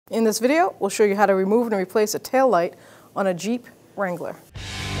In this video, we'll show you how to remove and replace a tail light on a Jeep Wrangler.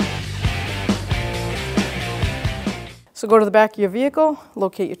 So go to the back of your vehicle,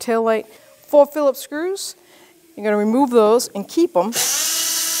 locate your tail light, 4 Phillips screws. You're going to remove those and keep them.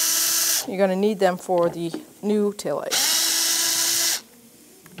 You're going to need them for the new tail light.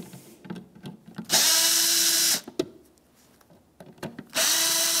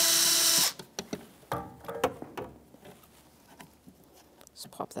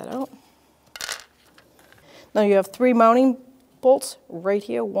 Just pop that out. Now you have 3 mounting bolts right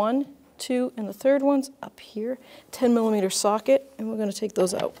here, 1, 2, and the third one's up here, 10mm socket, and we're going to take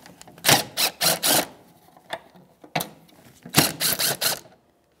those out.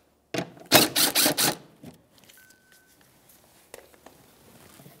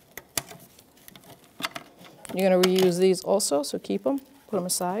 You're going to reuse these also, so keep them, put them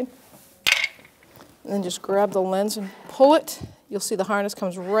aside. And then just grab the lens and pull it. You'll see the harness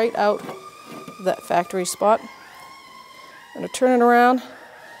comes right out of that factory spot. I'm going to turn it around.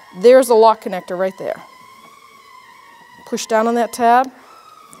 There's the lock connector right there. Push down on that tab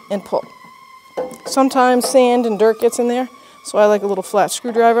and pull. Sometimes sand and dirt gets in there, so I like a little flat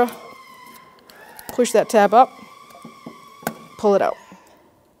screwdriver. Push that tab up, pull it out.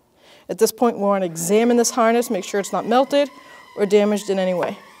 At this point, we want to examine this harness, make sure it's not melted or damaged in any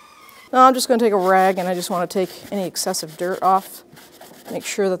way. Now I'm just going to take a rag and I just want to take any excessive dirt off. Make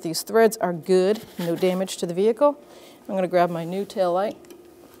sure that these threads are good, no damage to the vehicle. I'm going to grab my new tail light,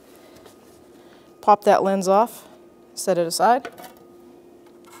 pop that lens off, set it aside,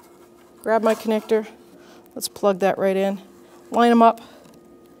 grab my connector, let's plug that right in, line them up,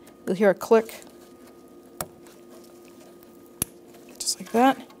 you'll hear a click, just like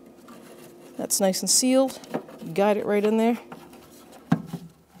that. That's nice and sealed, guide it right in there.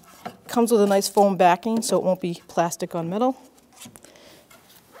 Comes with a nice foam backing so it won't be plastic on metal.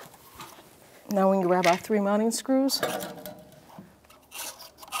 Now we can grab our 3 mounting screws,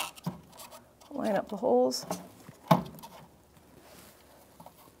 line up the holes,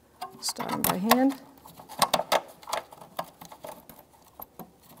 start them by hand.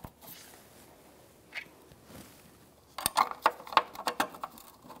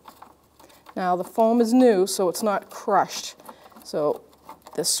 Now the foam is new, so it's not crushed. So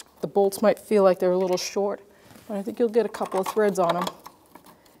the bolts might feel like they're a little short, but I think you'll get a couple of threads on them.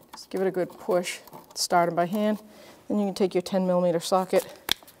 Just give it a good push, start them by hand. Then you can take your 10mm socket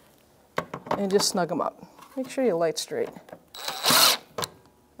and just snug them up. Make sure your light's straight.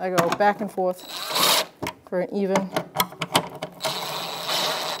 I go back and forth for an even.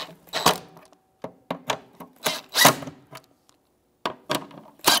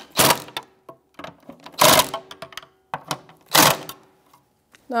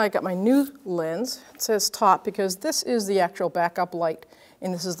 Now I got my new lens. It says top because this is the actual backup light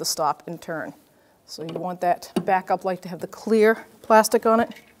and this is the stop and turn. So you want that backup light to have the clear plastic on it.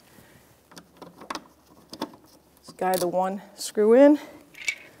 Just guide the one screw in,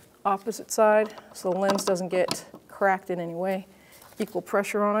 opposite side, so the lens doesn't get cracked in any way. Equal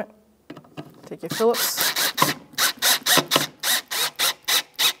pressure on it. Take your Phillips,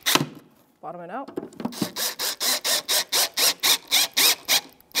 bottom it out.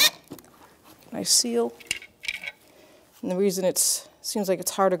 Nice seal. And the reason it seems like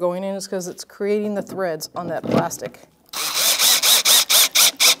it's harder going in is because it's creating the threads on that plastic.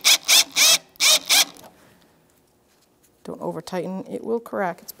 Don't over tighten, it will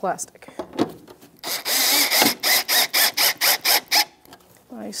crack, it's plastic.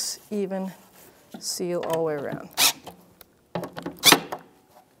 Nice, even seal all the way around.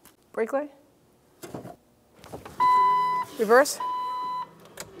 Brake light. Reverse.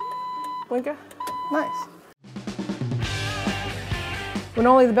 Blinker. Nice. When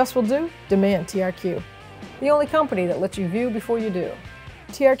only the best will do, demand TRQ. The only company that lets you view before you do.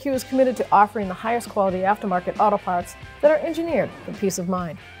 TRQ is committed to offering the highest quality aftermarket auto parts that are engineered for peace of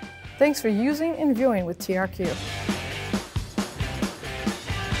mind. Thanks for using and viewing with TRQ.